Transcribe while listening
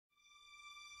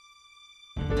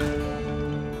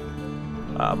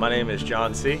My name is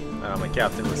John C. I'm a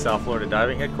captain with South Florida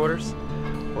Diving Headquarters.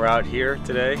 We're out here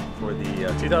today for the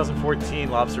 2014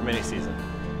 Lobster Mini-Season.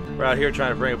 We're out here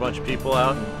trying to bring a bunch of people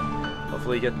out and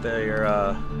hopefully get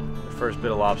their first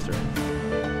bit of lobster.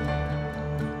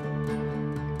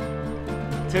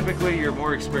 Typically, your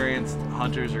more experienced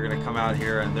hunters are going to come out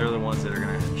here and they're the ones that are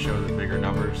going to show the bigger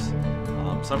numbers.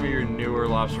 Some of your newer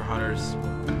lobster hunters,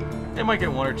 they might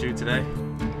get one or two today.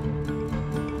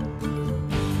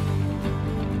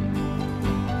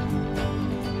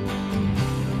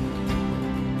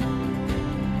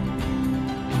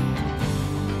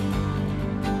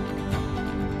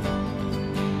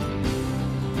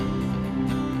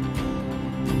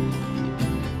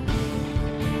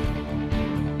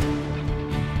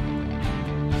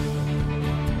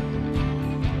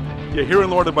 Yeah, here in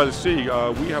Lauderdale-By-The-Sea,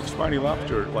 we have spiny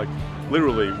lobster, like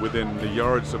literally within the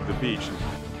yards of the beach.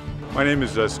 My name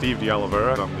is Steve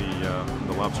D'Oliveira. I'm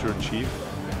the lobster chief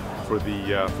for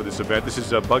this event. This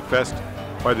is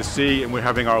BugFest-By-The-Sea, and we're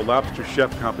having our lobster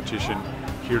chef competition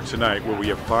here tonight, where we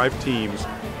have 5 teams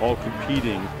all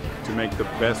competing to make the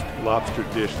best lobster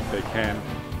dish that they can.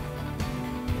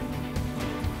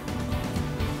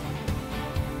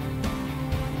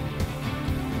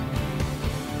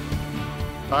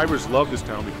 Divers love this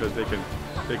town because they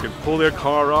can pull their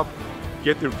car up,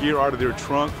 get their gear out of their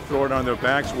trunk, throw it on their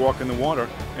backs, walk in the water,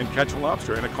 and catch a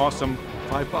lobster. And it costs them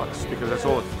 $5 because that's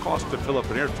all it costs to fill up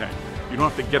an air tank. You don't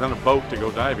have to get on a boat to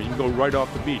go diving. You can go right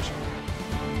off the beach